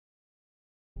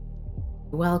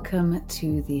Welcome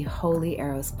to the Holy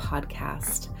Arrows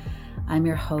podcast. I'm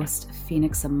your host,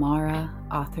 Phoenix Amara,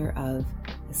 author of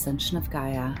Ascension of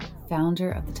Gaia,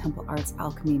 founder of the Temple Arts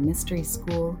Alchemy Mystery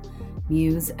School,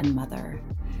 muse, and mother.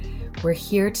 We're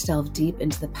here to delve deep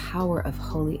into the power of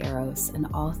Holy Arrows and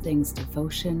all things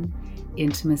devotion,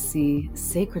 intimacy,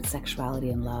 sacred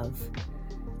sexuality, and love,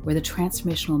 where the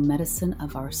transformational medicine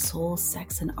of our soul,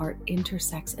 sex, and art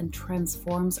intersects and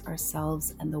transforms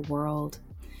ourselves and the world.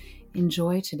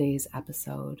 Enjoy today's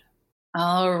episode.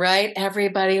 All right,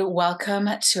 everybody, welcome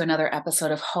to another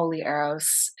episode of Holy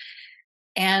Arrows.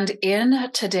 And in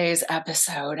today's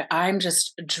episode, I'm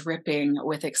just dripping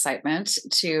with excitement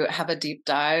to have a deep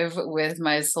dive with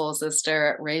my soul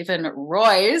sister, Raven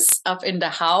Royce, up in the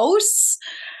house.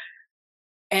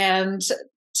 And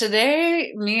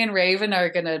today, me and Raven are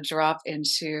going to drop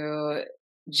into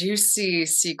juicy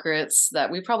secrets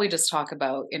that we probably just talk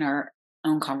about in our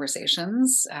own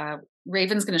conversations.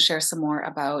 Raven's going to share some more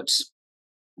about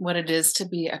what it is to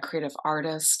be a creative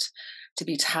artist, to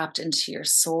be tapped into your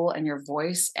soul and your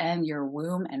voice and your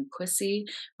womb and pussy.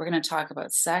 We're going to talk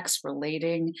about sex,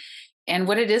 relating, and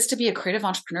what it is to be a creative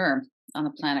entrepreneur on the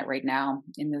planet right now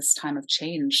in this time of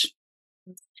change.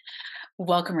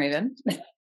 Welcome, Raven.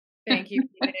 Thank you,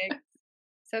 Phoenix.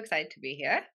 So excited to be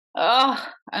here. Oh,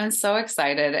 I'm so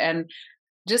excited. And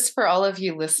just for all of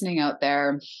you listening out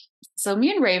there, so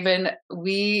me and Raven,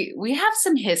 we have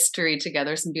some history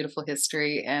together, some beautiful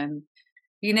history. And,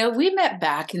 you know, we met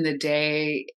back in the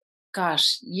day,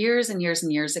 gosh, years and years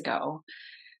and years ago.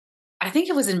 I think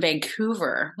it was in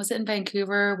Vancouver. Was it in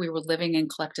Vancouver? We were living in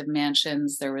collective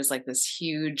mansions. There was like this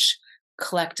huge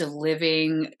collective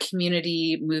living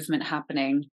community movement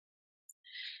happening.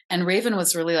 And Raven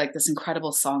was really like this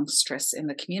incredible songstress in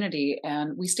the community.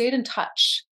 And we stayed in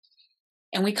touch.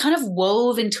 And we kind of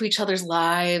wove into each other's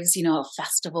lives, you know, at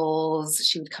festivals.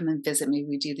 She would come and visit me.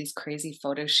 We'd do these crazy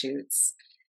photo shoots.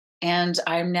 And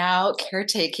I'm now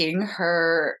caretaking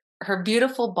her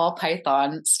beautiful ball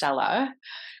python, Stella.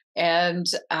 And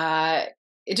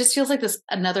it just feels like this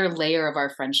another layer of our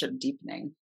friendship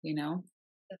deepening, you know?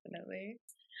 Definitely.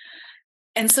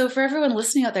 And so for everyone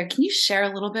listening out there, can you share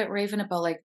a little bit, Raven, about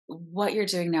like what you're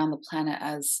doing now on the planet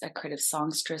as a creative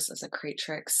songstress, as a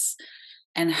creatrix,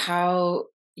 and how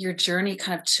your journey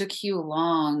kind of took you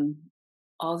along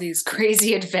all these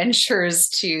crazy adventures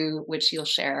to which you'll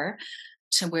share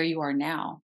to where you are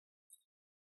now?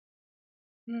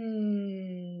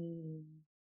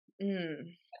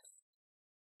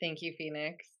 Thank you,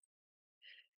 Phoenix.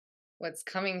 What's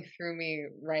coming through me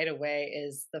right away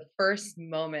is the first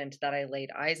moment that I laid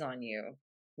eyes on you,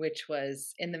 which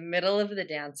was in the middle of the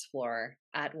dance floor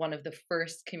at one of the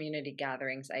first community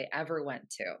gatherings I ever went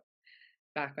to,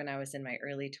 back when I was in my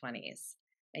early 20s.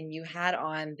 And you had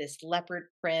on this leopard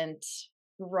print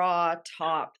bra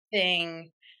top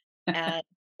thing and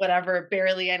whatever,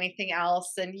 barely anything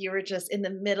else. And you were just in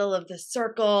the middle of the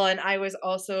circle. And I was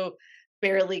also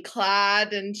barely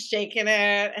clad and shaking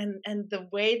it. And the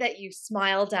way that you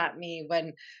smiled at me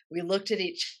when we looked at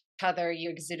each other, you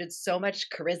exuded so much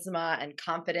charisma and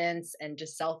confidence and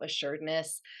just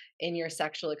self-assuredness in your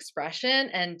sexual expression.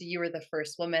 And you were the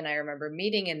first woman I remember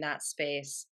meeting in that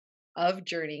space of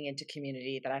journeying into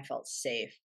community that I felt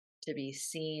safe to be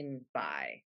seen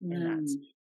by in that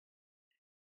space.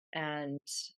 And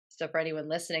so for anyone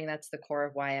listening, that's the core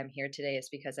of why I'm here today, is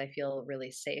because I feel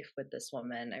really safe with this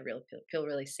woman. I really feel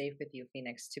really safe with you,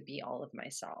 Phoenix, to be all of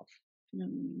myself.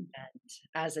 And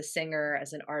as a singer,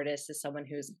 as an artist, as someone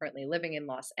who's currently living in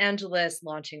Los Angeles,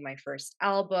 launching my first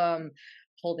album,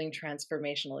 holding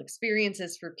transformational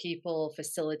experiences for people,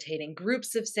 facilitating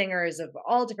groups of singers of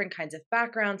all different kinds of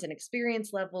backgrounds and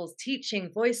experience levels,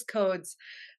 teaching voice codes,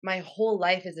 my whole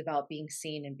life is about being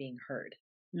seen and being heard.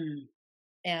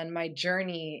 And my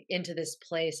journey into this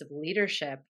place of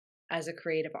leadership as a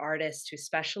creative artist who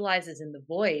specializes in the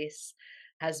voice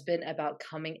has been about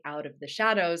coming out of the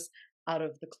shadows, out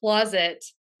of the closet,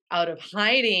 out of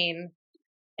hiding,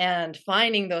 and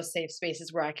finding those safe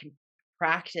spaces where I can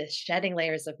practice shedding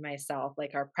layers of myself,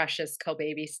 like our precious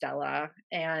co-baby Stella,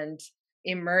 and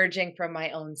emerging from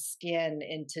my own skin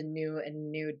into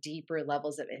new, deeper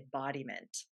levels of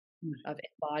embodiment, of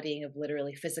embodying, of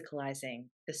literally physicalizing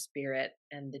the spirit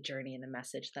and the journey and the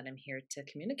message that I'm here to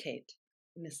communicate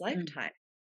in this lifetime.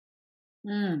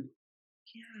 Yeah.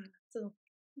 So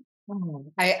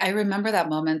I remember that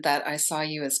moment that I saw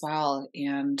you as well.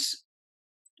 And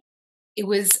it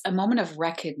was a moment of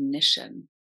recognition,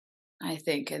 I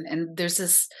think. And there's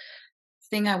this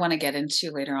thing I want to get into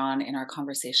later on in our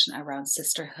conversation around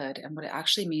sisterhood and what it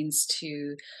actually means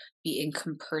to be in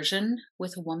compersion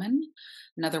with a woman,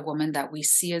 another woman that we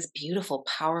see as beautiful,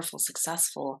 powerful,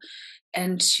 successful,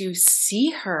 and to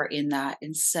see her in that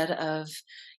instead of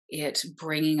it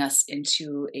bringing us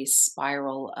into a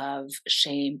spiral of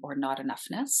shame or not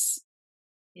enoughness.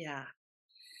 Yeah.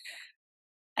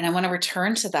 And I want to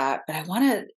return to that, but I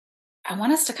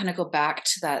want us to kind of go back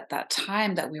to that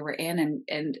time that we were in,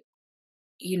 and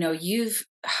you've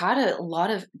had a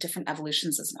lot of different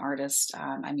evolutions as an artist.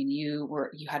 I mean, you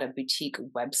had a boutique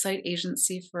website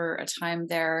agency for a time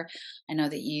there. I know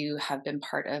that you have been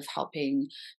part of helping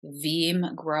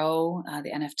Veeam grow, the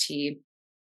NFT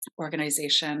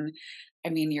organization. I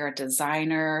mean, you're a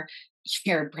designer,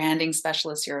 you're a branding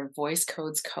specialist, you're a voice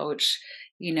codes coach.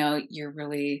 You're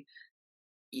really,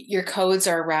 your codes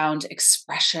are around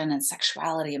expression and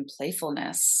sexuality and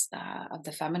playfulness of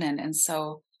the feminine. And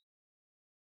so,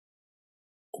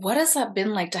 what has that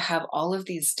been like to have all of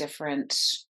these different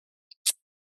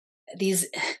these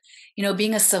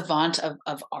being a savant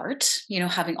of art,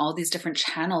 having all these different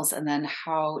channels, and then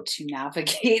how to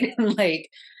navigate and like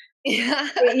Yeah.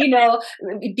 you know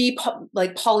be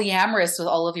like polyamorous with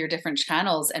all of your different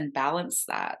channels and balance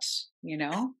that you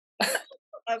know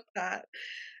Love that.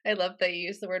 I love that you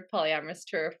use the word polyamorous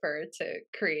to refer to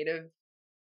creative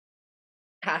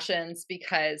passions,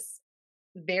 because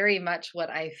very much what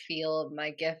I feel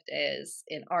my gift is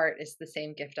in art is the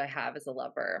same gift I have as a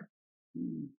lover,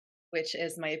 Mm, which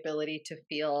is my ability to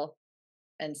feel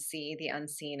and see the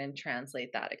unseen and translate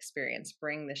that experience,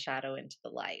 bring the shadow into the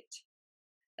light.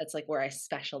 That's like where I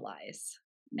specialize.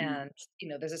 mm. And,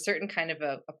 there's a certain kind of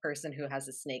a person who has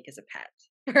a snake as a pet,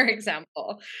 for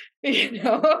example, you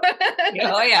know?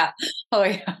 Yeah, oh yeah, oh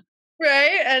yeah.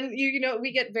 Right? And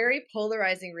we get very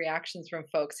polarizing reactions from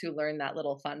folks who learn that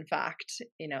little fun fact,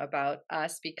 about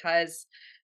us, because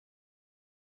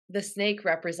the snake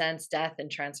represents death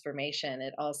and transformation.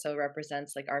 It also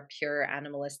represents like our pure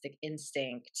animalistic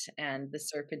instinct and the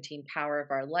serpentine power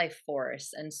of our life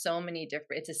force, and so many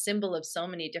different, it's a symbol of so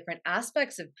many different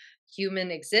aspects of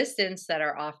human existence that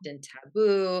are often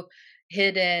taboo,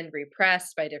 hidden,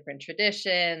 repressed by different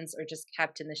traditions, or just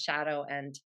kept in the shadow.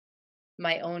 And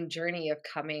my own journey of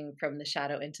coming from the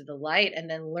shadow into the light, and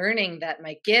then learning that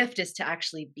my gift is to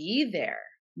actually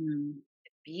Mm,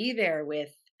 be there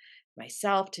with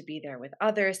myself, to be there with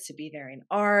others, to be there in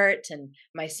art. And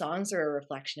my songs are a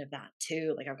reflection of that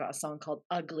too. Like I've got a song called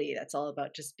Ugly that's all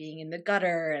about just being in the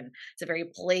gutter. And it's a very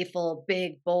playful,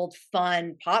 big, bold,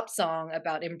 fun pop song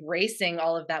about embracing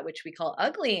all of that which we call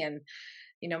ugly. And,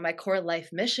 my core life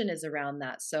mission is around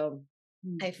that. So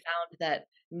mm, I found that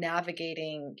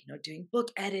navigating, doing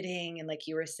book editing and, like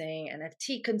you were saying,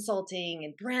 NFT consulting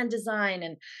and brand design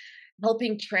and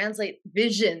helping translate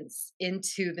visions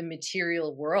into the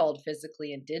material world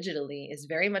physically and digitally is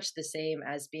very much the same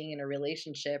as being in a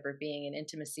relationship or being in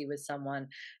intimacy with someone,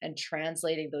 and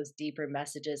translating those deeper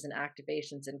messages and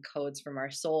activations and codes from our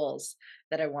souls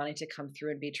that are wanting to come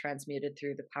through and be transmuted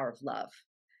through the power of love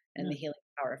and the mm, healing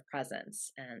power of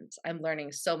presence. And I'm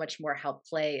learning so much more how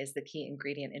play is the key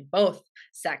ingredient in both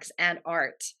sex and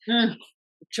art. mm,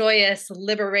 Joyous,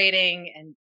 liberating,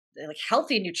 and like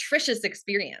healthy, nutritious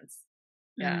experience.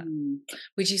 Yeah. mm.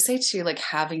 Would you say too, like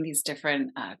having these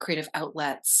different creative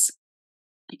outlets,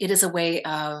 it is a way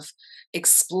of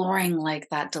exploring like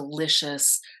that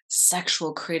delicious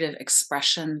sexual creative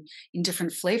expression in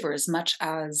different flavors, much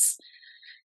as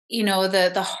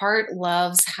the heart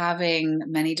loves having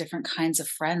many different kinds of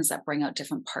friends that bring out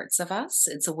different parts of us.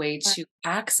 It's a way to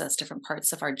access different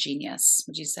parts of our genius,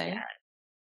 would you say?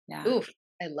 Yeah. Yeah. Oof.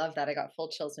 I love that. I got full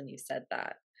chills when you said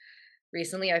that.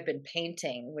 Recently, I've been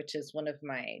painting, which is one of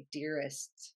my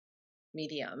dearest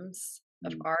mediums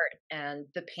of Mm, art. And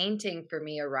the painting for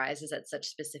me arises at such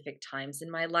specific times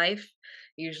in my life.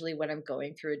 Usually, when I'm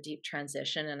going through a deep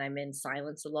transition and I'm in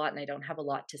silence a lot and I don't have a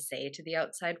lot to say to the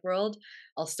outside world,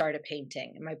 I'll start a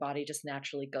painting and my body just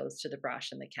naturally goes to the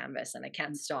brush and the canvas. And I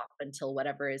can't mm, stop until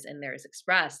whatever is in there is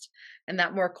expressed. And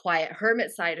that more quiet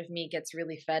hermit side of me gets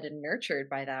really fed and nurtured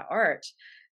by that art.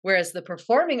 Whereas the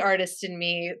performing artist in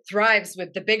me thrives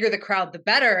with the bigger the crowd, the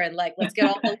better. And like, let's get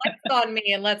all the lights on me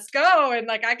and let's go. And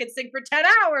like, I could sing for 10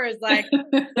 hours. Like,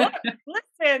 look,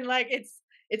 listen, like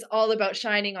it's all about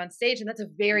shining on stage. And that's a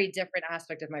very different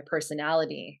aspect of my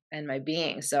personality and my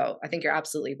being. So I think you're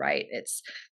absolutely right. It's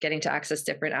getting to access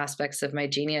different aspects of my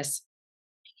genius.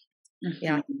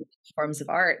 Yeah, mhm, forms of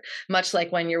art. Much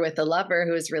like when you're with a lover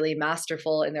who is really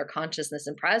masterful in their consciousness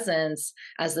and presence,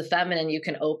 as the feminine, you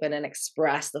can open and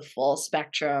express the full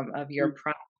spectrum of mm, your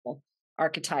primal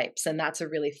archetypes. And that's a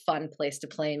really fun place to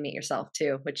play and meet yourself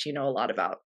too, which you know a lot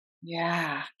about.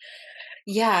 Yeah.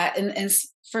 Yeah. And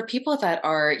for people that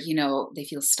are, they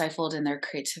feel stifled in their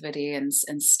creativity and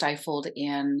stifled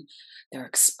in their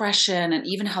expression and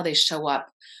even how they show up,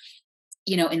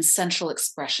 in central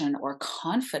expression or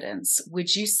confidence,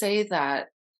 would you say that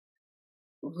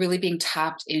really being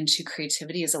tapped into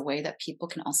creativity is a way that people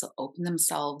can also open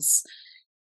themselves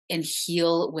and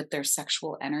heal with their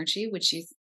sexual energy? Would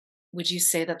you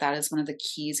say that that is one of the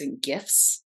keys and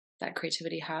gifts that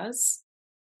creativity has?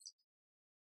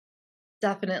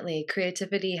 Definitely.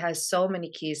 Creativity has so many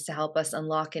keys to help us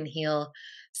unlock and heal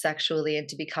sexually and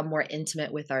to become more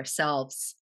intimate with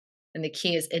ourselves. And the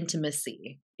key is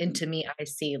intimacy. Into me, I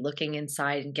see looking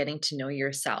inside and getting to know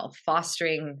yourself,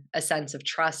 fostering a sense of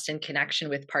trust and connection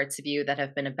with parts of you that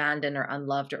have been abandoned or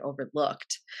unloved or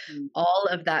overlooked. Mm. All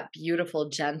of that beautiful,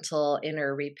 gentle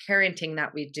inner reparenting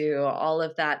that we do, all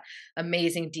of that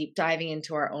amazing deep diving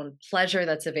into our own pleasure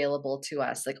that's available to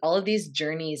us, like all of these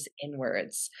journeys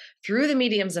inwards through the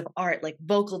mediums of art, like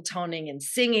vocal toning and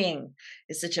singing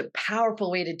is such a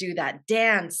powerful way to do that.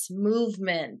 Dance,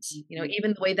 movement, Mhm.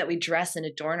 even the way that we dress and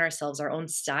adorn ourselves, our own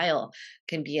style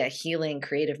can be a healing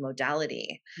creative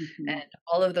modality. Mhm. And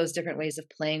all of those different ways of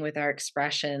playing with our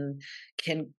expression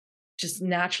can just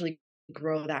naturally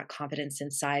grow that confidence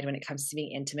inside when it comes to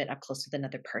being intimate up close with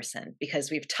another person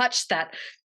because we've touched that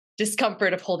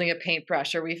discomfort of holding a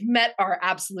paintbrush or we've met our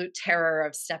absolute terror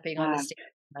of stepping on the Yeah. stage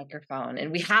microphone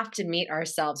and we have to meet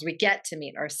ourselves, we get to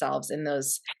meet ourselves in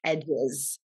those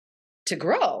edges to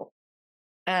grow.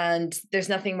 And there's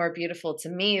nothing more beautiful to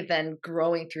me than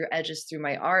growing through edges through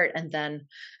my art and then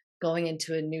going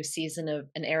into a new season of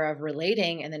an era of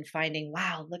relating and then finding,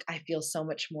 wow, look, I feel so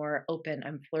much more open.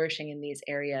 I'm flourishing in these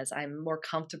areas. I'm more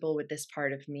comfortable with this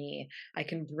part of me. I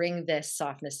can bring this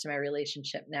softness to my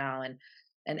relationship now.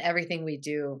 And everything we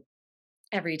do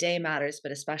every day matters,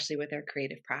 but especially with our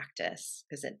creative practice,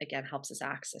 because it again helps us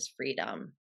access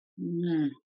freedom. Mm.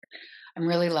 I'm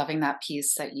really loving that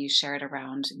piece that you shared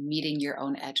around meeting your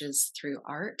own edges through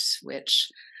art, which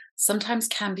sometimes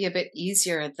can be a bit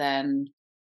easier than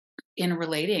in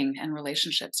relating and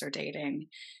relationships or dating.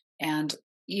 And,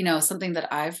 something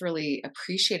that I've really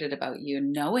appreciated about you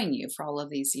and knowing you for all of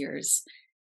these years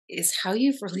is how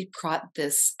you've really brought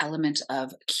this element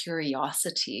of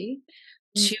curiosity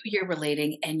Mm. to your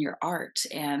relating and your art.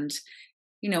 And,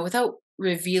 without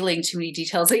revealing too many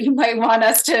details that you might want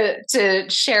us to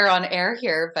share on air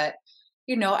here, but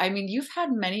I mean, you've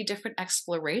had many different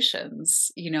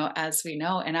explorations, as we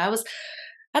know. And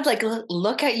I'd like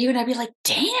look at you and I'd be like,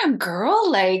 damn,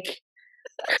 girl, like,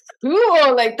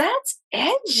 cool, like that's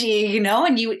edgy,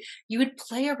 and you would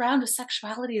play around with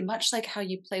sexuality much like how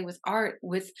you play with art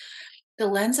with the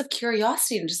lens of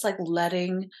curiosity and just like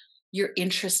letting your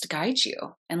interest guide you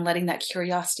and letting that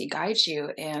curiosity guide you.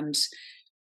 And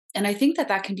I think that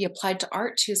that can be applied to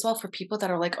art too as well for people that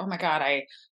are like, oh my god,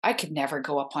 I could never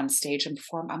go up on stage and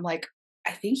perform. I'm like,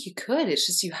 I think you could. It's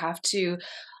just you have to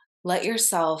let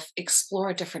yourself explore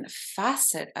a different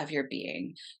facet of your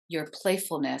being, your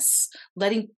playfulness,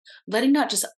 letting not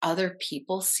just other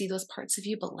people see those parts of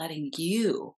you, but letting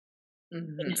you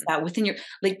witness Mhm. that within your,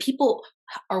 like, people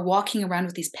are walking around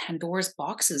with these Pandora's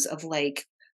boxes of like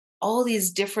all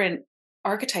these different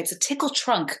archetypes, a tickle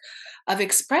trunk of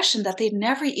expression that they've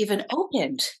never even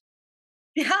opened.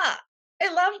 Yeah,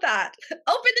 I love that.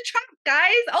 Open the trunk,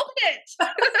 guys. Open it.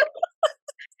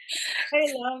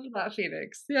 I love that,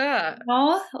 Phoenix. Yeah.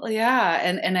 Well, yeah,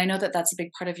 and I know that that's a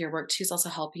big part of your work too, is also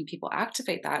helping people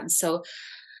activate that. And so,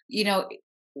 you know,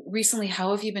 recently,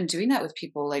 how have you been doing that with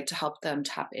people, like to help them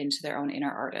tap into their own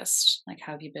inner artist? Like,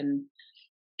 how have you been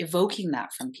evoking that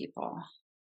from people?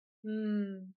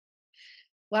 Mm.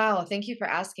 Wow, thank you for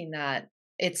asking that.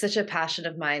 It's such a passion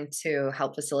of mine to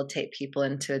help facilitate people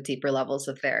into deeper levels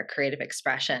of their creative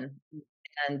expression.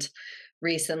 And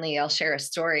recently, I'll share a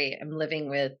story. I'm living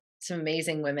with some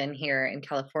amazing women here in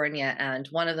California, and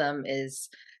one of them is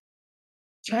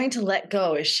trying to let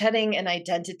go, is shedding an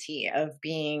identity of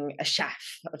being a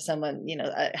chef, of someone,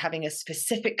 having a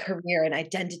specific career, an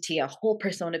identity, a whole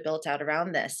persona built out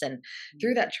around this. And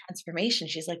through that transformation,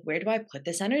 she's like, where do I put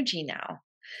this energy now?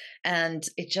 And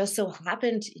it just so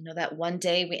happened, that one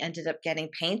day we ended up getting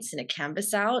paints and a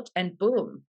canvas out, and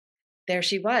boom, there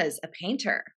she was, a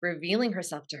painter revealing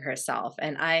herself to herself.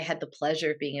 And I had the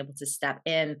pleasure of being able to step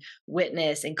in,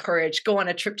 witness, encourage, go on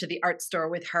a trip to the art store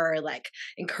with her, like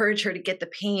encourage her to get the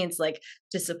paints, like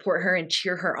to support her and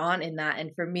cheer her on in that.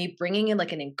 And for me, bringing in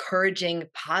like an encouraging,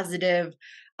 positive,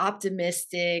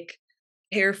 optimistic,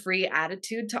 carefree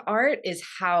attitude to art is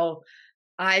how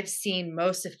I've seen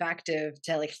most effective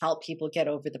to like help people get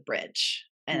over the bridge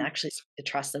and actually to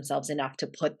trust themselves enough to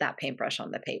put that paintbrush on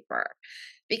the paper.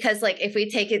 Because like if we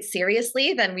take it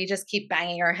seriously, then we just keep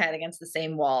banging our head against the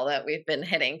same wall that we've been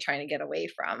hitting, trying to get away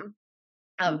from,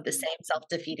 of the Mm-hmm. same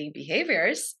self-defeating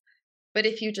behaviors. But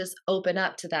if you just open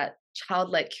up to that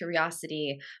childlike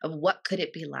curiosity of what could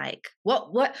it be like?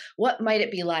 What might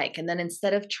it be like? And then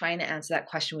instead of trying to answer that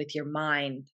question with your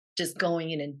mind, just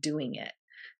going in and doing it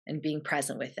and being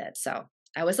present with it. So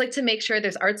I always like to make sure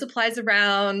there's art supplies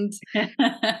around,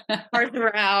 art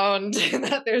around, and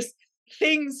that there's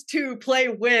things to play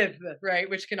with, right?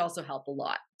 Which can also help a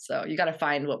lot. So you got to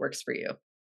find what works for you.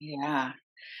 Yeah.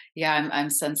 Yeah, I'm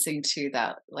sensing too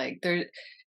that like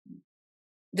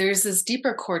there's this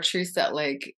deeper core truth that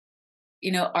like,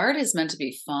 art is meant to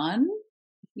be fun,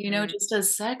 Mm. just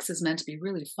as sex is meant to be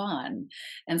really fun.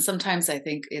 And sometimes I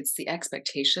think it's the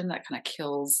expectation that kind of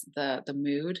kills the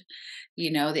mood,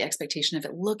 the expectation of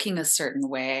it looking a certain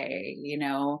way,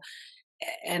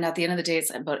 and at the end of the day,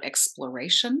 it's about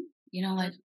exploration,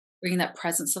 like bringing that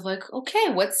presence of like, okay,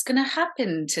 what's going to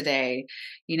happen today?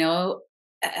 You know,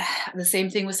 the same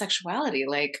thing with sexuality.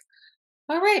 Like,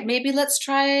 all right, maybe let's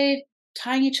try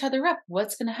tying each other up.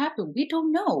 What's going to happen? We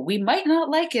don't know. We might not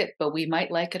like it, but we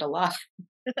might like it a lot.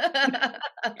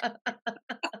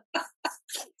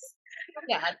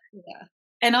 Yeah, yeah.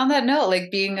 And on that note,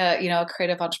 like being a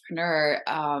creative entrepreneur,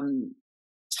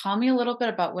 tell me a little bit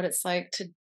about what it's like to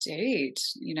date,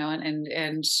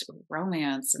 and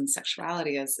romance and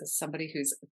sexuality as somebody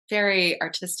who's very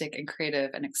artistic and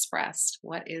creative and expressed.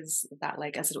 What is that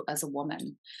like as a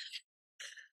woman?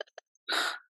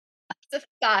 It's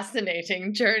a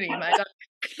fascinating journey, my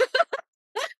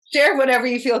Share whatever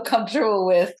you feel comfortable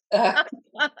with.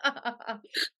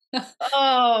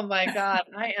 Oh my God.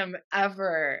 I am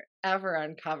ever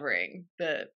uncovering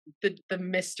the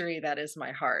mystery that is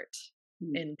my heart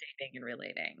Mm, in dating and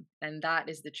relating. And that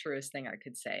is the truest thing I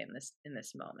could say in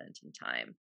this moment in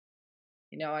time.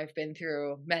 I've been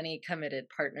through many committed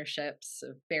partnerships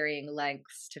of varying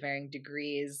lengths to varying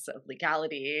degrees of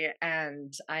legality,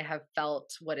 and I have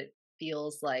felt what it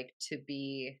feels like to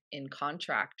be in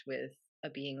contract with a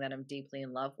being that I'm deeply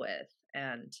in love with.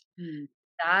 And mm,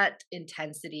 that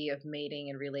intensity of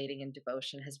mating and relating and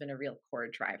devotion has been a real core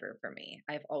driver for me.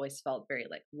 I've always felt very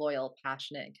like loyal,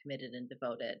 passionate, and committed and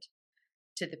devoted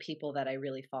to the people that I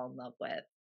really fall in love with,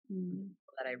 mm,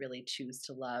 that I really choose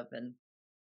to love. And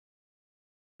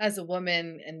as a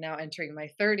woman and now entering my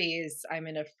 30s, I'm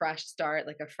in a fresh start,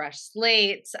 like a fresh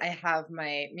slate. I have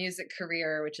my music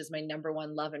career, which is my number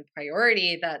one love and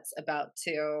priority, that's about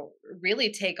to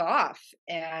really take off.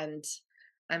 And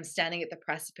I'm standing at the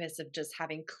precipice of just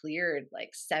having cleared like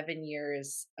 7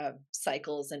 years of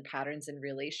cycles and patterns and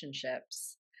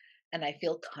relationships. And I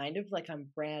feel kind of like I'm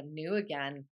brand new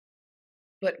again,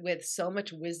 but with so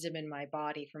much wisdom in my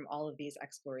body from all of these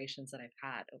explorations that I've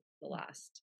had over the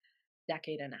last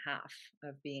decade and a half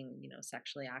of being,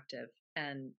 sexually active.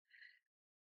 And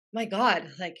my God,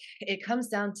 like it comes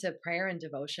down to prayer and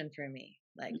devotion for me.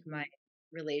 Like mm, my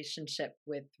relationship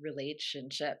with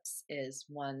relationships is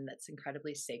one that's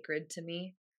incredibly sacred to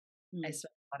me. I mm,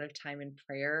 spend a lot of time in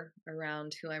prayer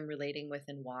around who I'm relating with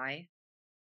and why.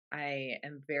 I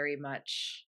am very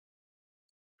much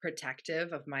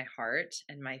protective of my heart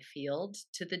and my field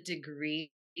to the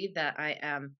degree that I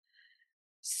am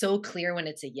so clear when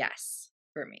it's a yes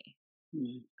for me.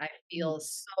 mm, I mm, feel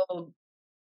so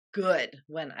good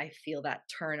when I feel that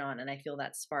turn on and I feel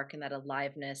that spark and that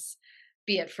aliveness,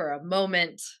 be it for a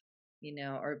moment,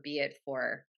 or be it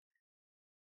for,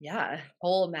 yeah, a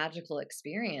whole magical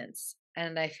experience.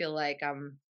 And I feel like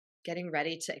I'm getting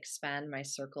ready to expand my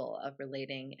circle of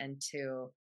relating and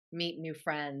to meet new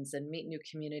friends and meet new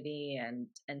community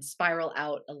and spiral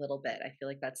out a little bit. I feel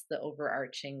like that's the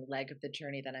overarching leg of the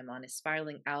journey that I'm on, is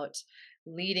spiraling out,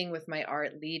 leading with my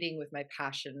art, leading with my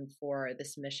passion for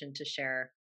this mission to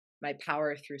share my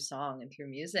power through song and through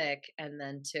music, and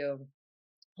then to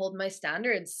hold my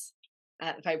standards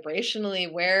at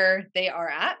vibrationally where they are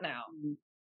at now mm,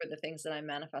 for the things that I'm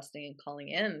manifesting and calling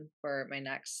in for my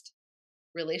next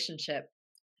relationship.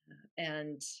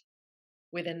 And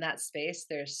within that space,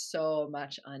 there's so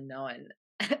much unknown.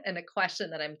 And a question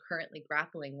that I'm currently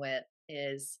grappling with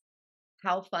is,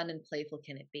 how fun and playful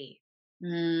can it be?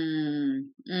 mm,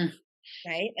 mm.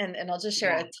 Right. And I'll just share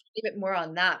a Yeah. tiny bit more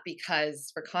on that, because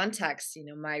for context,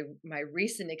 my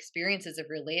recent experiences of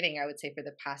relating, I would say for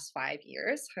the past 5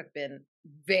 years, have been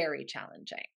very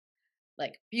challenging.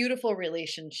 like beautiful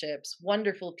relationships,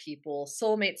 wonderful people,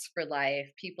 soulmates for life,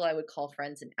 people I would call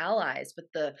friends and allies.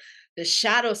 But the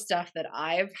shadow stuff that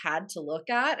I've had to look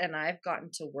at and I've gotten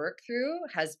to work through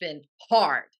has been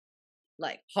hard,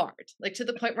 like hard, like to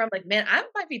the point where I'm like, man, I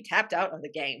might be tapped out of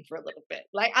the game for a little bit.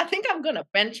 Like I think I'm gonna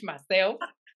bench myself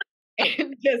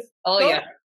and just Oh go to yeah.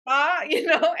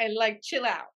 the spa, and like chill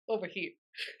out over here.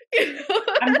 You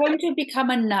I'm going to become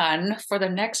a nun for the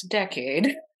next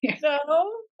decade.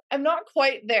 No, I'm not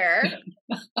quite there.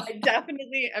 I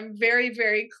definitely am very,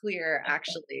 very clear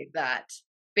actually that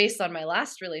based on my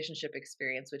last relationship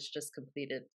experience, which just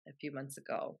completed a few months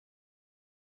ago,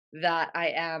 that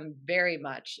I am very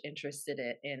much interested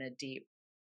in a deep,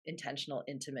 intentional,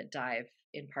 intimate dive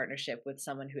in partnership with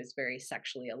someone who is very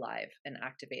sexually alive and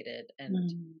activated and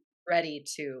Mm. ready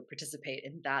to participate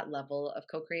in that level of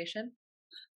co-creation.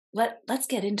 Let's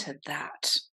get into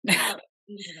that. Oh,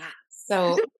 into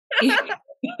So,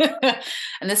 that.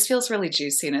 and this feels really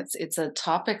juicy, and it's a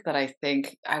topic that I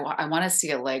think I want to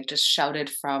see it like just shouted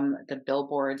from the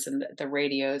billboards and the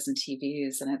radios and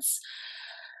TVs, and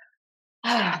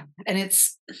and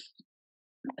it's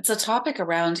a topic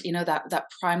around that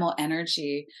primal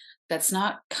energy that's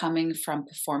not coming from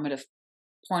performative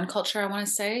porn culture. I want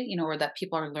to say, or that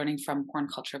people are learning from porn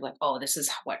culture, like, oh, this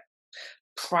is what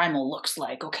primal looks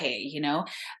like, okay,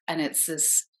 and it's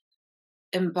this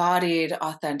embodied,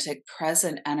 authentic,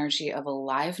 present energy of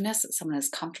aliveness that someone is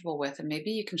comfortable with. And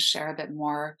maybe you can share a bit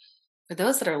more for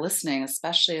those that are listening,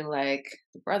 especially like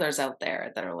the brothers out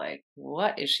there that are like,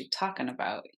 what is she talking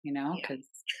about? Yeah. Because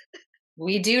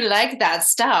we do like that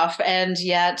stuff. And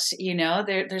yet,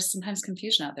 there's sometimes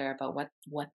confusion out there about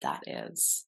what that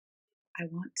is. I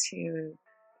want to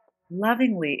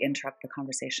lovingly interrupt the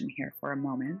conversation here for a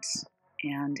moment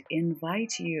and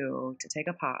invite you to take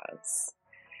a pause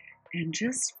and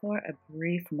just for a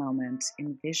brief moment,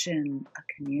 envision a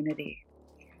community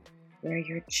where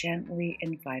you're gently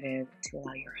invited to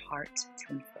allow your heart to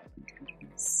unfold in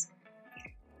tenderness,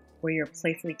 where you're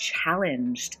playfully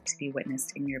challenged to be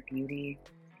witnessed in your beauty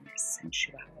and your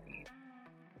sensuality,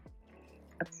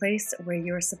 a place where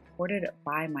you're supported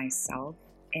by myself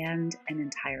and an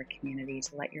entire community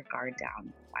to let your guard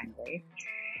down, finally,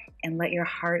 and let your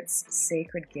heart's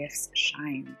sacred gifts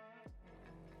shine,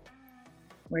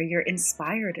 where you're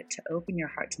inspired to open your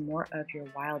heart to more of your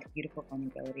wild, beautiful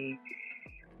vulnerability,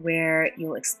 where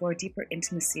you'll explore deeper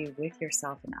intimacy with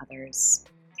yourself and others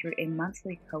through a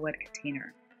monthly co-ed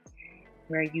container,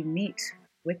 where you meet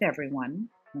with everyone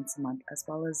once a month, as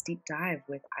well as deep dive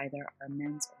with either our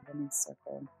men's or women's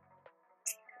circle.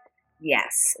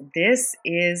 Yes, this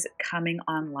is coming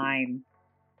online.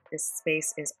 This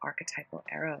space is Archetypal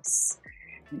Eros.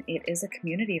 And it is a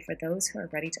community for those who are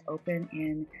ready to open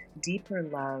in deeper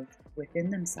love within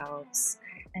themselves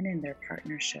and in their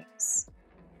partnerships.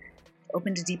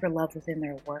 Open to deeper love within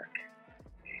their work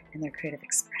and their creative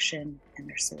expression and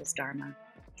their soul's dharma.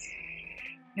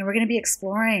 And we're going to be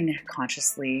exploring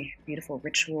consciously beautiful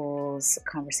rituals,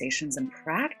 conversations, and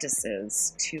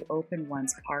practices to open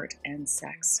one's heart and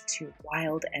sex to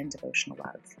wild and devotional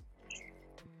love.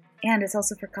 And it's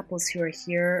also for couples who are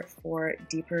here for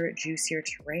deeper, juicier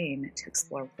terrain to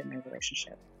explore within their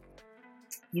relationship.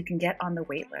 You can get on the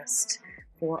wait list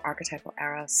for Archetypal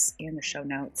Eros in the show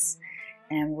notes.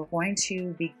 And we're going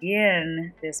to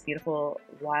begin this beautiful,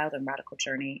 wild, and radical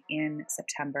journey in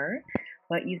September.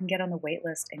 But you can get on the wait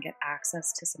list and get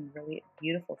access to some really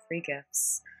beautiful free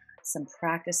gifts, some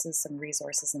practices, some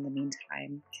resources in the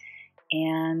meantime.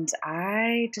 And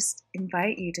I just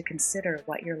invite you to consider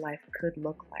what your life could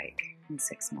look like in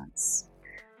 6 months,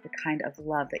 the kind of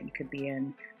love that you could be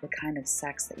in, the kind of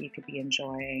sex that you could be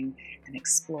enjoying and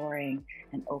exploring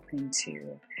and opening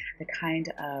to, the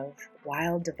kind of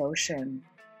wild devotion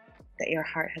that your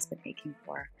heart has been aching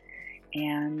for.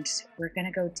 And we're going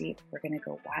to go deep, we're going to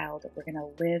go wild, we're going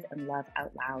to live and love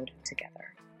out loud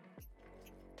together.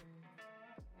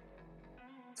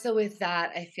 So with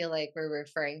that, I feel like we're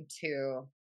referring to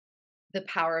the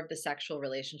power of the sexual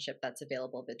relationship that's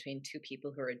available between two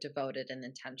people who are devoted and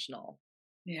intentional.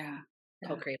 Yeah.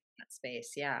 Co-creating that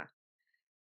space. Yeah.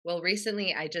 Well,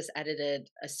 recently I just edited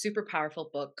a super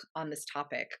powerful book on this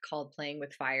topic called Playing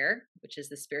with Fire, which is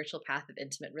the spiritual path of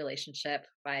intimate relationship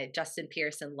by Justin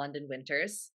Pierce and London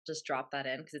Winters. Just drop that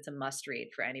in because it's a must read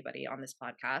for anybody on this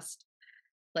podcast.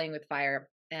 Playing with Fire.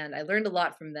 And I learned a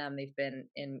lot from them. They've been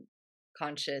in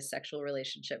conscious sexual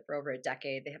relationship for over a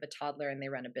decade. They have a toddler and they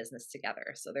run a business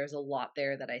together. So there's a lot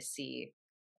there that I see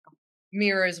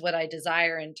mirrors what I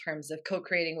desire in terms of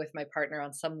co-creating with my partner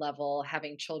on some level,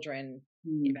 having children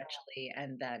eventually,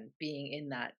 and then being in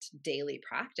that daily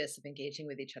practice of engaging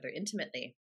with each other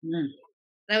intimately.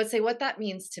 And I would say what that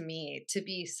means to me, to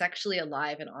be sexually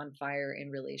alive and on fire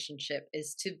in relationship,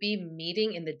 is to be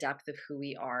meeting in the depth of who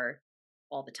we are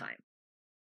all the time.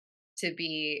 To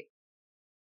be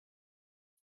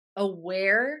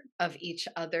aware of each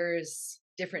other's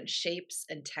different shapes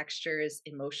and textures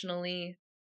emotionally,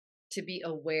 to be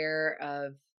aware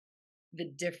of the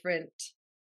different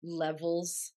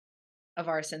levels of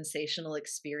our sensational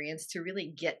experience, to really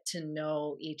get to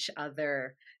know each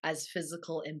other as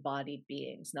physical embodied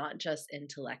beings, not just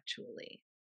intellectually.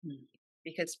 Mm.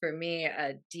 Because for me,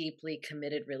 a deeply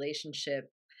committed relationship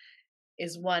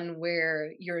is one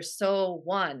where you're so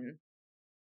one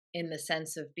in the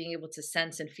sense of being able to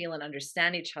sense and feel and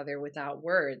understand each other without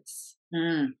words.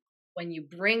 Mm. When you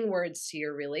bring words to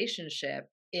your relationship,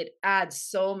 it adds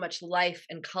so much life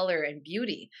and color and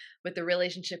beauty. But the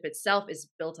relationship itself is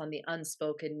built on the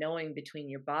unspoken knowing between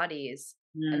your bodies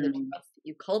and the Mm. trust that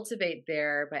you cultivate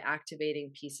there by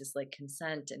activating pieces like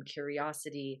consent and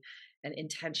curiosity and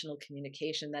intentional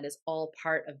communication. That is all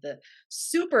part of the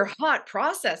super hot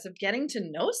process of getting to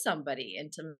know somebody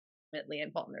intimately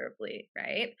and vulnerably,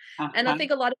 right? And I Uh-huh.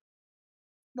 think a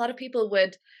lot of people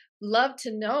would love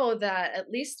to know that, at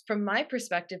least from my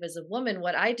perspective as a woman,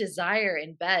 what I desire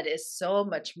in bed is so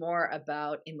much more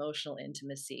about emotional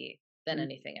intimacy than Mm.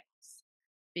 anything else,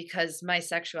 because my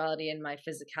sexuality and my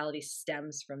physicality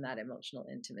stems from that emotional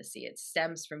intimacy. It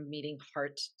stems from meeting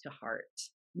heart to heart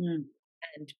Mm.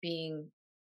 and being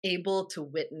able to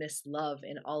witness love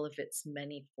in all of its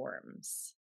many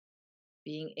forms,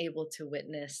 being able to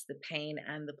witness the pain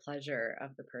and the pleasure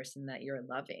of the person that you're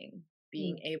loving,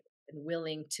 being Mm. able and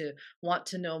willing to want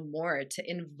to know more, to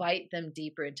invite them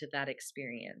deeper into that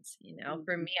experience.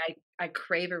 For Mm. me, I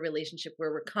crave a relationship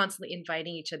where we're constantly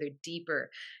inviting each other deeper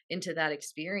into that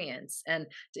experience. And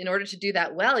in order to do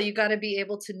that well, you got to be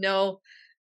able to know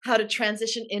how to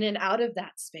transition in and out of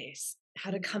that space,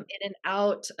 how to come Mm. in and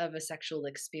out of a sexual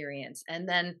experience, and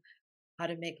then how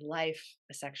to make life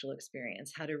a sexual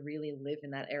experience, how to really live in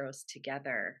that eros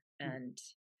together and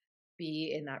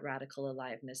be in that radical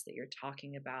aliveness that you're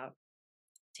talking about.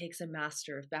 It takes a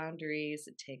master of boundaries,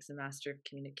 it takes a master of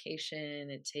communication,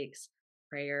 it takes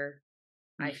prayer.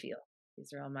 I Mm. feel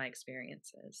these are all my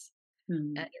experiences,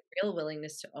 and Mm. a real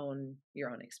willingness to own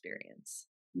your own experience.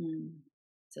 Mm.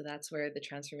 So that's where the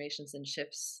transformations and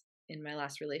shifts in my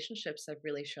last relationships have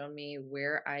really shown me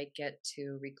where I get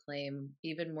to reclaim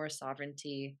even more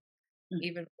sovereignty, Mm.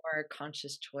 even more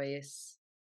conscious choice,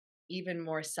 even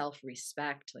more self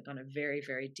respect, like on a very,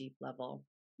 very deep level.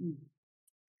 Mm.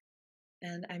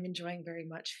 And I'm enjoying very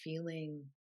much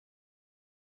feeling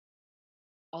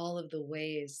all of the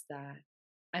ways that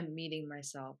I'm meeting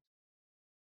myself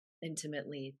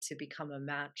intimately to become a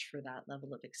match for that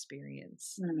level of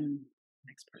experience Mm.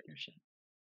 next partnership.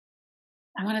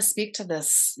 I want to speak to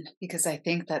this because I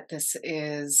think that this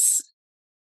is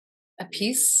a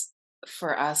piece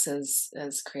for us as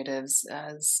creatives,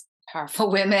 as powerful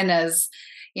women, as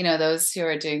those who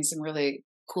are doing some really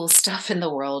cool stuff in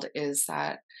the world, is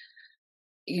that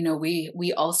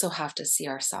we also have to see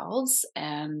ourselves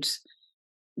and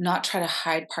not try to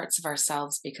hide parts of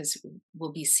ourselves because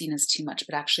we'll be seen as too much,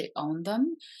 but actually own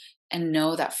them and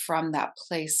know that from that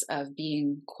place of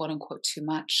being quote unquote too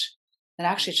much, that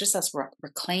actually it's just us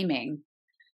reclaiming Mhm.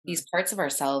 these parts of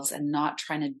ourselves and not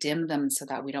trying to dim them so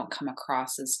that we don't come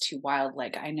across as too wild.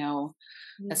 Like, I know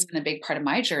that's been a Mhm. big part of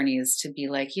my journey, is to be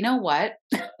like, you know what?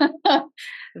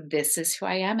 This is who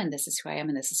I am, and this is who I am,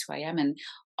 and this is who I am. And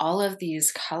all of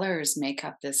these colors make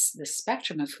up this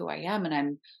spectrum of who I am. And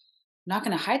I'm not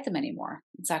going to hide them anymore.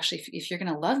 It's actually, if you're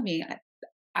going to love me,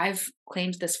 I've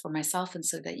claimed this for myself, and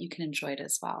so that you can enjoy it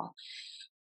as well.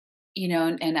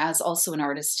 And as also an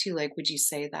artist too, like, would you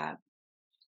say that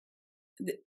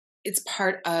th- it's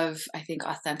part of, I think,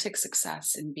 authentic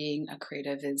success in being a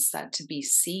creative is that to be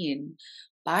seen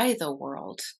by the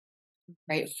world,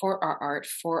 right? Mhm. For our art,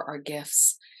 for our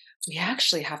gifts, we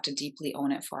actually have to deeply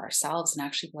own it for ourselves and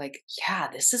actually be like, yeah,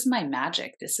 this is my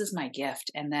magic, this is my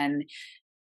gift. And then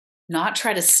not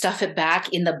try to stuff it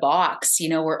back in the box,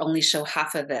 or only show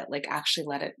half of it. Like, actually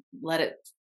let it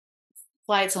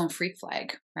fly its own freak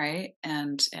flag, right?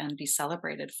 And be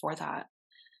celebrated for that.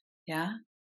 Yeah.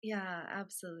 Yeah,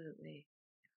 absolutely.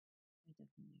 I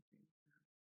definitely agree.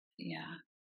 Yeah.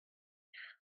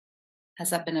 Has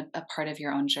that Mm. been a part of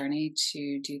your own journey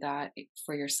to do that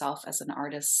for yourself as an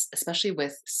artist, especially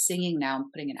with singing now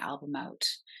and putting an album out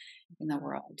in the Uh,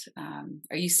 world?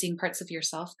 Are you seeing parts of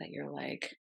yourself that you're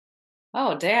like,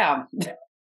 oh, damn,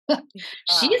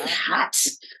 she's yeah. hot?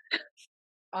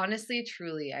 Honestly,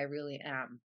 truly, I really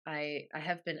am. I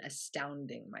have been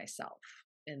astounding myself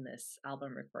in this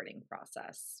album recording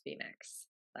process, Phoenix.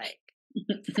 Like,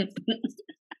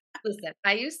 Listen,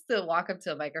 I used to walk up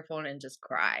to a microphone and just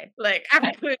cry. Like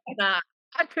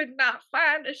I could not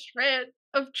find a shred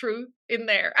of truth in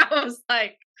there. I was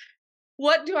like,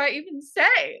 what do I even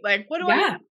say? Like, what do I Yeah.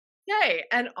 even say?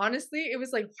 And honestly, it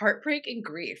was like heartbreak and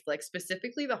grief, like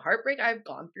specifically the heartbreak I've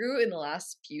gone through in the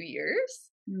last few years,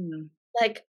 Mm.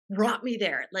 like brought me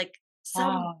there. Like some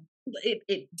Oh,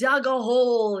 it dug a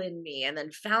hole in me and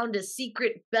then found a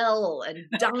secret bell and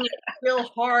dung it real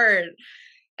hard.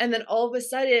 And then all of a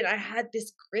sudden I had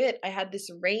this grit, I had this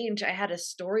range, I had a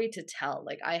story to tell.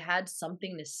 Like I had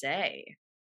something to say.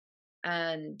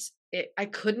 And I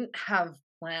couldn't have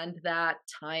planned that,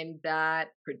 timed that,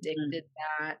 mm, predicted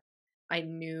that. I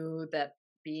knew that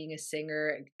being a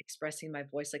singer, expressing my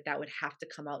voice like that would have to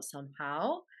come out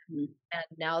somehow. mm, And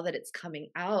now that it's coming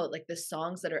out, like the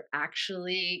songs that are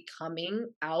actually coming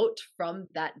out from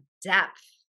that depth,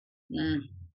 mm,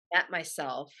 at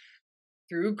myself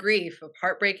through grief of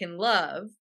heartbreak and love,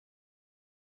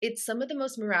 it's some of the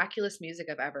most miraculous music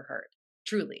I've ever heard,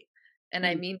 truly. And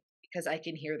I mm, mean, because I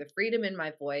can hear the freedom in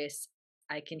my voice,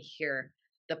 I can hear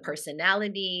the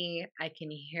personality, I can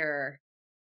hear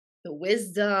the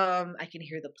wisdom, I can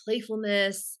hear the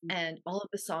playfulness, and all of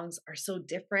the songs are so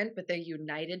different, but they're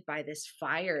united by this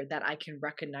fire that I can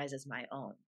recognize as my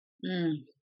own. mm,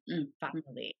 mm, mm.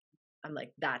 Finally, I'm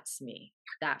like, that's me,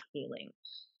 that feeling.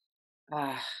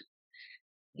 Ah,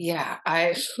 yeah,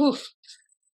 as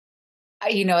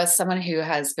someone who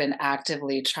has been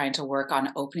actively trying to work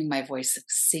on opening my voice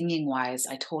singing wise,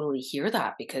 I totally hear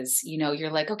that because,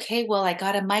 you're like, okay, well, I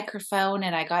got a microphone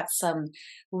and I got some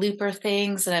looper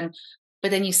things but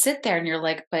then you sit there and you're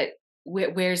like, but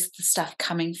where's the stuff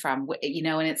coming from?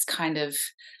 And it's kind of,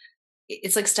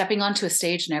 it's like stepping onto a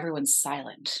stage and everyone's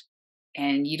silent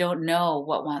and you don't know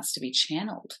what wants to be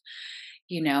channeled,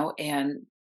 and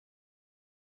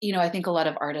I think a lot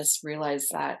of artists realize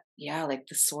that, yeah, like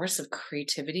the source of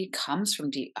creativity comes from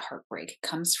deep heartbreak, it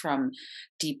comes from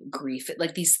deep grief.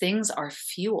 Like these things are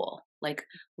fuel, like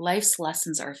life's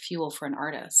lessons are fuel for an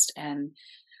artist. And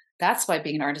that's why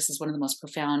being an artist is one of the most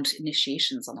profound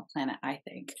initiations on the planet, I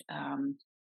think.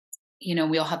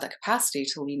 We all have that capacity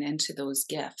to lean into those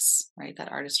gifts, right?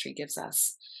 That artistry gives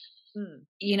us. Mm,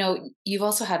 You've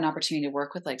also had an opportunity to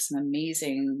work with like some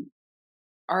amazing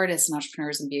artists and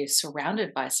entrepreneurs and be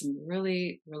surrounded by some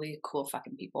really, really cool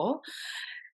fucking people.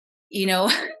 You know,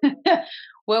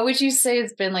 what would you say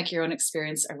has been like your own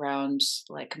experience around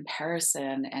like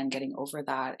comparison and getting over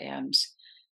that and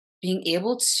being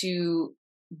able to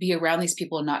be around these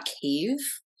people and not cave,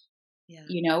 yeah.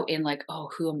 in like, oh,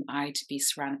 who am I to be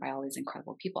surrounded by all these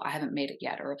incredible people? I haven't made it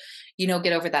yet. Or,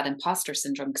 get over that imposter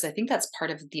syndrome. Because I think that's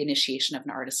part of the initiation of an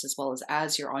artist as well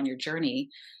as you're on your journey,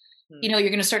 Mm. you're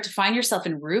going to start to find yourself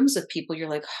in rooms with people. You're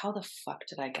like, how the fuck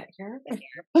did I get here?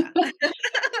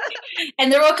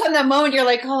 And there will come that moment you're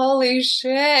like, holy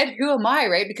shit, who am I?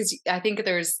 Right. Because I think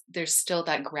there's still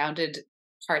that grounded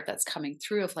part that's coming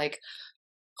through of like,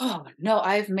 oh no,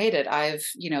 I've made it. I've,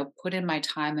 put in my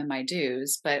time and my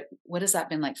dues. But what has that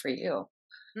been like for you?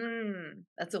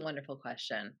 That's a wonderful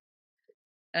question.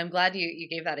 And I'm glad you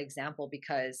gave that example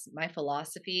because my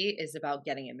philosophy is about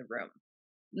getting in the room.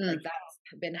 Like Mm,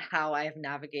 that's been how I have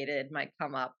navigated my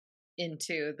come up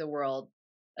into the world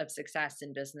of success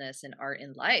in business and art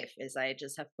in life is I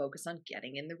just have focused on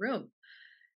getting in the room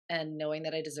and knowing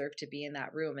that I deserve to be in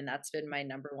that room. And that's been my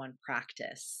number one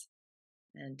practice.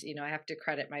 And, I have to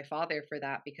credit my father for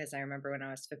that because I remember when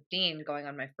I was 15 going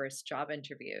on my first job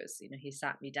interviews, he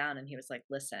sat me down and he was like,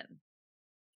 listen,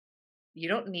 you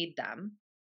don't need them.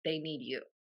 They need you.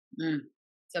 mm,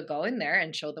 So go in there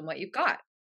and show them what you've got.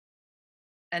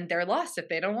 And they're lost if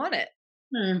they don't want it.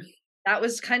 mm, That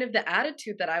was kind of the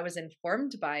attitude that I was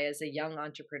informed by as a young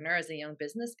entrepreneur, as a young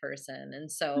business person. And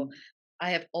so mm, I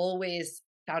have always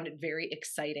found it very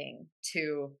exciting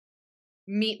to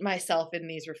meet myself in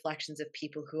these reflections of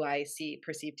people who I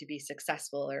perceive to be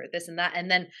successful or this and that. And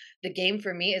then the game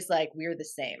for me is like, we're the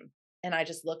same. And I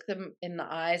just look them in the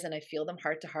eyes and I feel them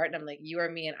heart to heart. And I'm like, you are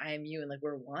me and I am you. And like,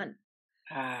 we're one.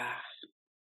 ah,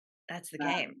 That's the ah,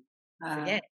 game. It's the ah,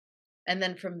 game. And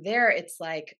then from there, it's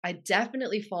like I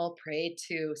definitely fall prey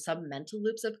to some mental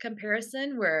loops of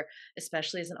comparison where,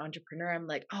 especially as an entrepreneur, I'm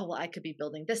like, oh, well, I could be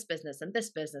building this business and this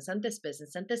business and this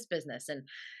business and this business. And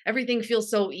everything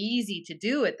feels so easy to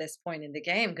do at this point in the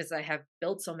game because I have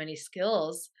built so many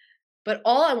skills. But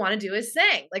all I want to do is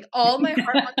sing. Like all my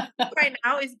heart wants to do right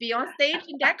now is be on stage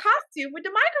in that costume with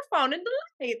the microphone and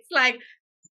the lights. Like,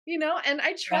 and I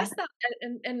yeah, trust that.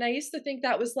 And I used to think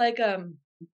that was like,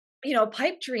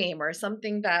 pipe dream or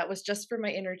something that was just for my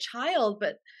inner child.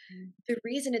 But Mm. the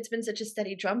reason it's been such a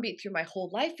steady drumbeat through my whole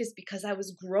life is because I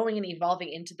was growing and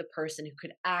evolving into the person who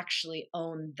could actually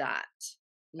own that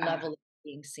Ah, level of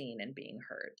being seen and being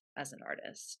heard as an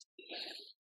artist.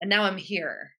 And now I'm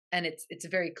here, and it's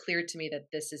very clear to me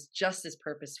that this is just as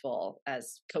purposeful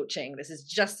as coaching. This is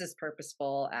just as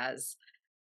purposeful as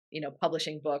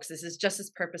publishing books. This is just as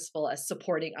purposeful as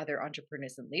supporting other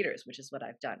entrepreneurs and leaders, which is what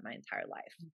I've done my entire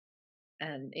life.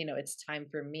 And it's time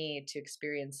for me to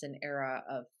experience an era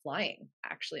of flying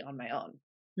actually on my own,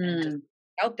 and just mm.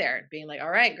 out there and being like, all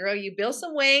right, girl, you built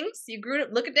some wings, you grew up,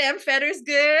 look at damn feathers,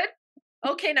 good.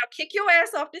 Okay, now kick your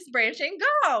ass off this branch and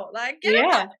go. Like, get up.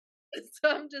 Yeah. So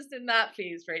I'm just in that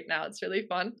phase right now. It's really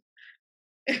fun.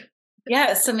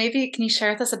 Yeah. So maybe can you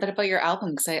share with us a bit about your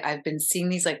album? Because I've been seeing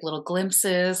these like little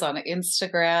glimpses on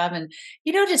Instagram and,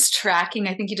 just tracking.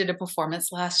 I think you did a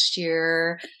performance last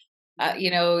year.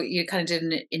 You kind of did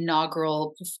an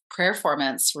inaugural prayer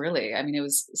performance, really. I mean, it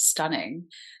was stunning.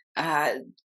 Uh,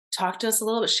 Talk to us a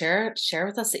little bit, share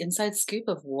with us the inside scoop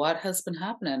of what has been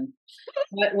happening.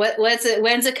 What's it,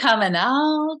 when's it coming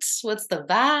out? What's the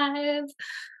vibe?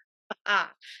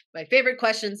 Ah, my favorite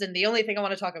questions, and the only thing I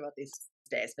want to talk about these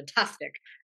days. Fantastic.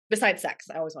 Besides sex,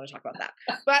 I always want to talk about that.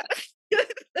 But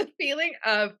the feeling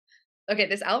of, okay,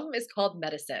 this album is called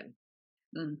Medicine,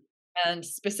 Mm, and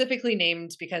specifically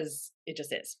named because it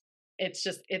just is. It's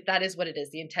just that is what it is.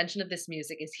 The intention of this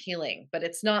music is healing, but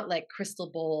it's not like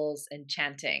crystal bowls and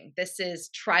chanting. This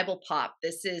is tribal pop.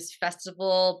 This is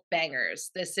festival bangers.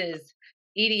 This is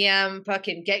EDM,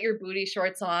 fucking get your booty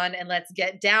shorts on and let's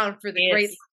get down for the great,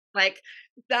 yes. like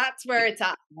that's where it's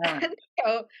at. Yeah. And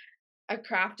so I've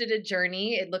crafted a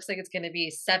journey. It looks like it's going to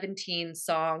be 17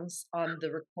 songs on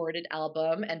the recorded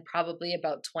album and probably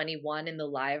about 21 in the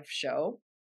live show.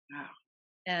 Wow.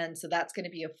 And so that's going to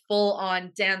be a full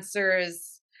on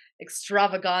dancers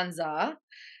extravaganza,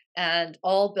 and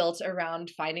all built around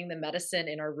finding the medicine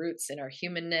in our roots, in our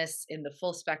humanness, in the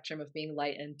full spectrum of being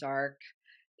light and dark.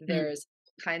 Mm. There's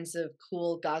kinds of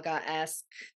cool Gaga-esque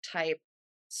type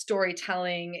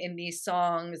storytelling in these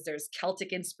songs. There's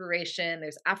Celtic inspiration,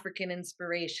 there's African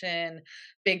inspiration,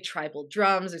 big tribal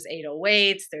drums, there's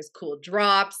 808s, there's cool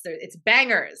drops, it's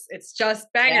bangers. It's just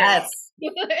bangers.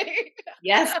 Yes.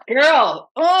 Yes, girl.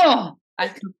 Oh, I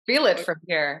can feel it from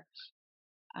here.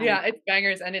 I Yeah, it's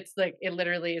bangers, and it's like it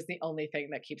literally is the only thing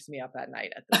that keeps me up at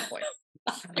night at this point.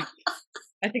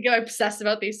 I think I'm obsessed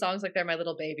about these songs like they're my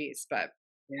little babies, but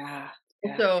yeah,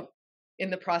 yeah. also in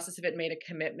the process of it made a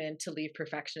commitment to leave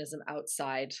perfectionism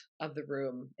outside of the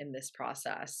room in this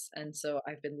process. And so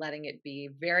I've been letting it be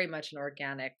very much an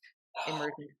organic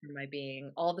emergence from my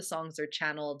being. All the songs are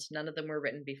channeled, none of them were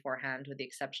written beforehand with the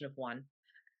exception of one.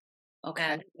 Okay.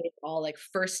 And it's all like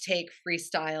first take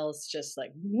freestyles, just like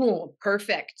whoa,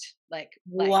 perfect, like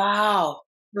Wow.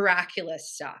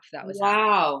 miraculous stuff that was happening.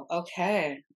 Wow.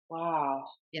 Okay. Wow.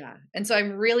 Yeah. And so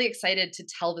I'm really excited to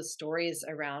tell the stories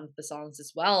around the songs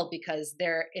as well, because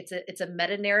it's a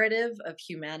meta narrative of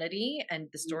humanity and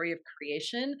the Mm. story of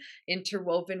creation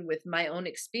interwoven with my own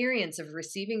experience of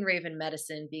receiving Raven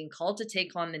medicine, being called to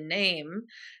take on the name,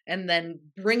 and then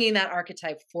bringing that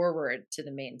archetype forward to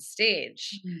the main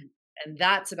stage. Mm. And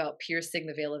that's about piercing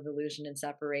the veil of illusion and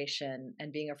separation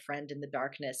and being a friend in the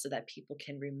darkness so that people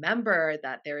can remember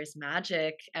that there is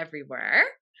magic everywhere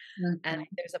and Mhm.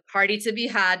 there's a party to be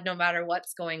had no matter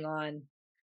what's going on. And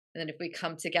then if we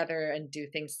come together and do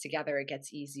things together, it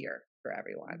gets easier for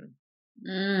everyone.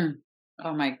 Mm.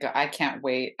 Oh my God. I can't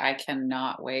wait. I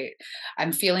cannot wait.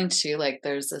 I'm feeling too like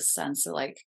there's a sense of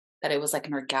like that it was like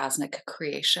an orgasmic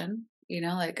creation,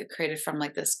 like it created from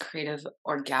like this creative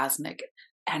orgasmic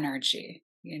energy,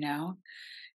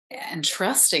 and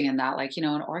trusting in that, like, an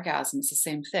orgasm is the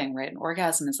same thing, right? An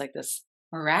orgasm is like this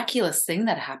miraculous thing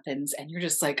that happens, and you're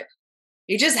just like,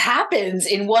 it just happens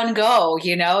in one go,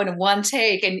 in one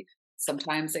take. And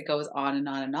sometimes it goes on and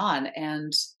on and on.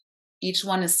 And each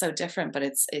one is so different, but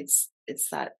it's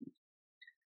that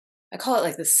I call it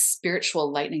like the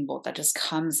spiritual lightning bolt that just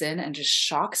comes in and just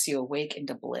shocks you awake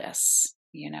into bliss.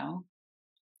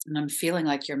 And I'm feeling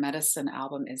like your medicine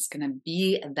album is going to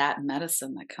be that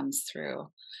medicine that comes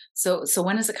through. So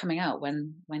when is it coming out?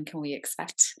 When can we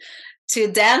expect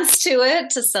to dance to it,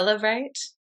 to celebrate?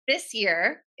 This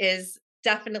year is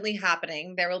definitely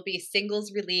happening. There will be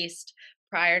singles released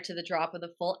prior to the drop of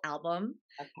the full album.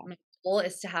 Okay. My goal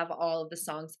is to have all of the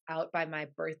songs out by my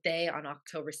birthday on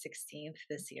October 16th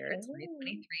this year, Ooh.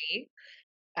 2023,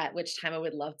 at which time I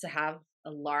would love to have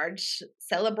a large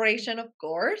celebration, of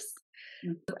course.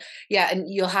 Yeah, and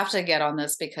you'll have to get on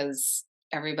this because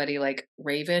everybody like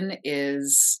Raven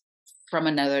is from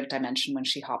another dimension when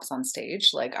she hops on stage.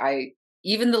 Like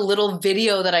even the little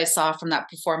video that I saw from that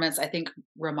performance, I think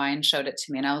Remind showed it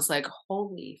to me and I was like,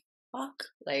 holy fuck,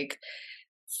 like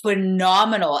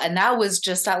phenomenal. And that was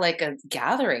just at like a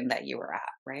gathering that you were at,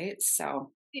 right?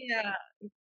 So Yeah.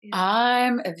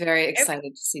 I'm very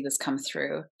excited to see this come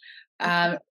through.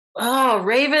 Oh,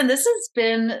 Raven, this has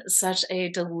been such a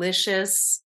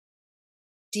delicious,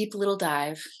 deep little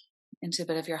dive into a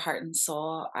bit of your heart and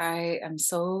soul. I am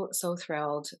so, so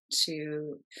thrilled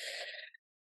to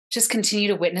just continue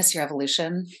to witness your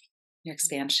evolution, your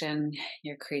expansion,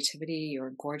 your creativity,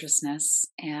 your gorgeousness.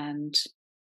 And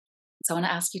so I want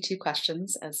to ask you two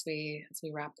questions as we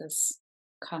wrap this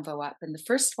convo up. And the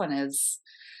first one is,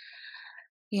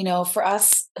 for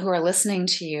us who are listening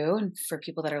to you and for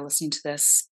people that are listening to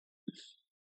this,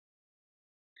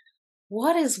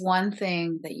 what is one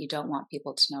thing that you don't want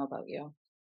people to know about you?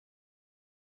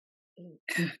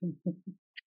 It's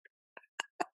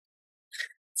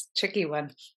a tricky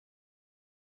one.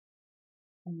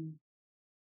 I'm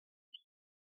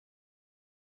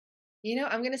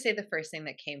going to say the first thing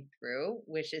that came through,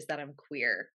 which is that I'm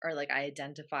queer, or like I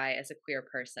identify as a queer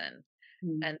person.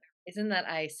 And the reason that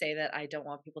I say that I don't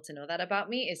want people to know that about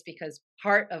me is because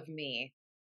part of me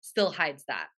still hides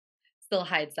that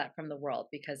from the world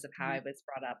because of how I was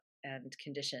brought up and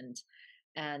conditioned.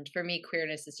 And for me,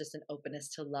 queerness is just an openness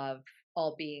to love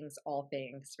all beings, all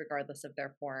things, regardless of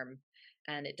their form.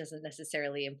 And it doesn't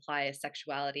necessarily imply a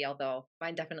sexuality, although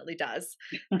mine definitely does.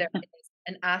 There is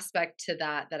an aspect to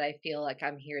that I feel like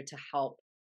I'm here to help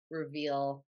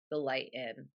reveal the light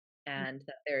in, and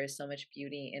that there is so much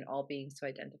beauty in all beings who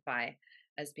identify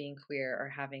as being queer or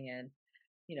having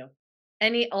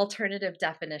any alternative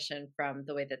definition from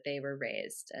the way that they were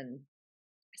raised. And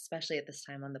especially at this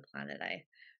time on the planet, I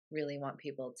really want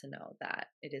people to know that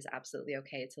it is absolutely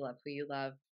okay to love who you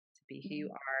love, to be who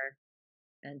you are,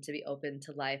 and to be open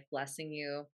to life blessing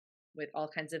you with all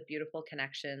kinds of beautiful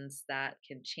connections that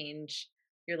can change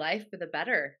your life for the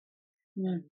better.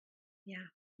 Yeah,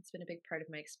 it's been a big part of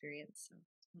my experience. So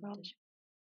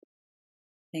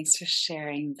thanks for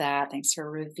sharing that. Thanks for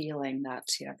revealing that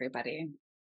to everybody.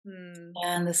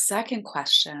 And the second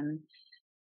question,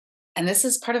 and this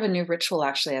is part of a new ritual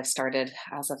actually I've started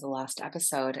as of the last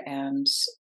episode. And,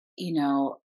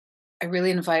 I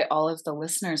really invite all of the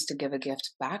listeners to give a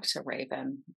gift back to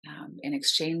Raven in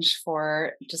exchange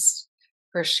for just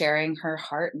her sharing her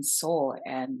heart and soul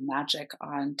and magic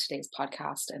on today's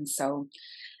podcast. And so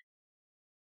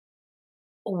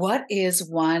what is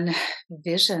one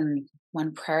vision,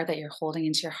 one prayer that you're holding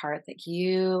into your heart that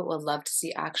you would love to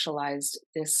see actualized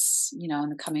this, in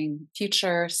the coming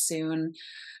future soon,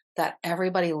 that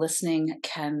everybody listening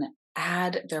can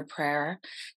add their prayer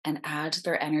and add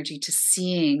their energy to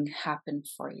seeing happen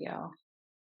for you?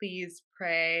 Please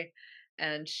pray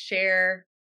and share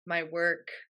my work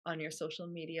on your social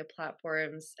media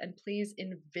platforms, and please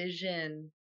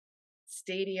envision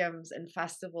stadiums and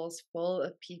festivals full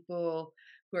of people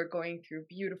who are going through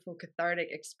beautiful cathartic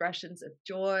expressions of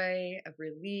joy, of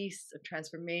release, of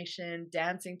transformation,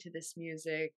 dancing to this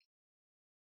music,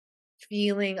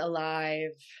 feeling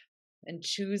alive, and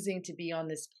choosing to be on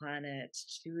this planet,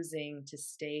 choosing to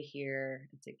stay here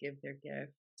and to give their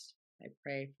gift. I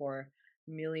pray for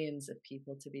millions of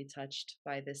people to be touched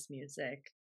by this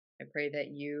music. I pray that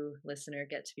you, listener,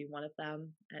 get to be one of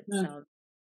them at some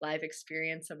live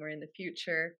experience somewhere in the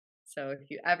future. So if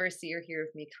you ever see or hear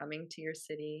of me coming to your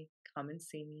city, come and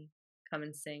see me, come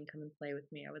and sing, come and play with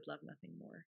me. I would love nothing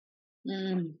more.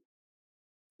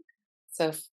 So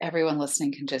if everyone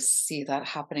listening can just see that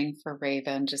happening for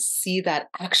Raven, just see that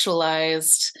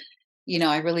actualized,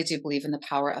 I really do believe in the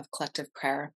power of collective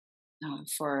prayer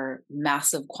for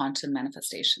massive quantum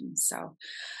manifestations. So,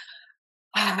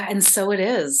 and so it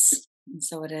is.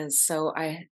 So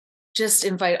I just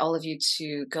invite all of you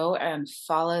to go and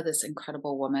follow this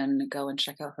incredible woman, go and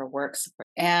check out her works,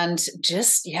 and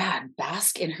just,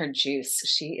 bask in her juice.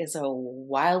 She is a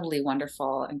wildly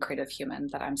wonderful and creative human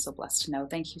that I'm so blessed to know.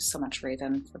 Thank you so much,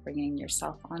 Raven, for bringing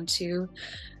yourself onto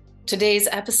today's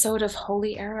episode of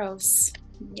Holy Arrows.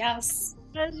 Yes.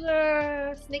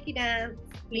 Pleasure. Snaky dance.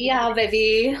 Yeah,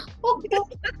 baby.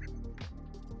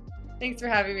 Thanks for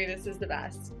having me. This is the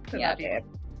best. I love you.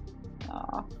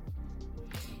 Aww.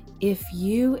 If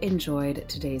you enjoyed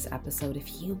today's episode,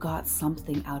 if you got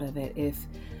something out of it, if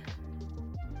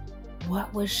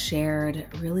what was shared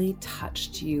really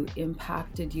touched you,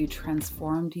 impacted you,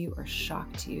 transformed you, or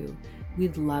shocked you,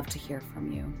 we'd love to hear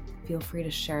from you. Feel free to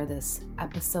share this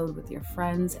episode with your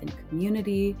friends and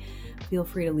community. Feel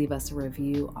free to leave us a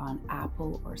review on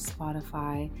Apple or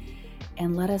Spotify.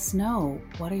 and let us know,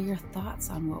 what are your thoughts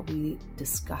on what we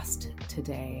discussed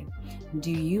today?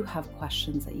 Do you have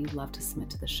questions that you'd love to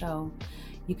submit to the show?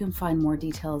 You can find more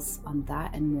details on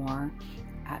that and more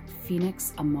at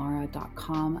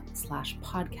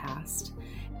phoenixamara.com/podcast.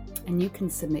 And you can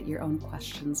submit your own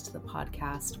questions to the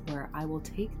podcast, where I will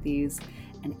take these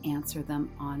and answer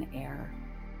them on air.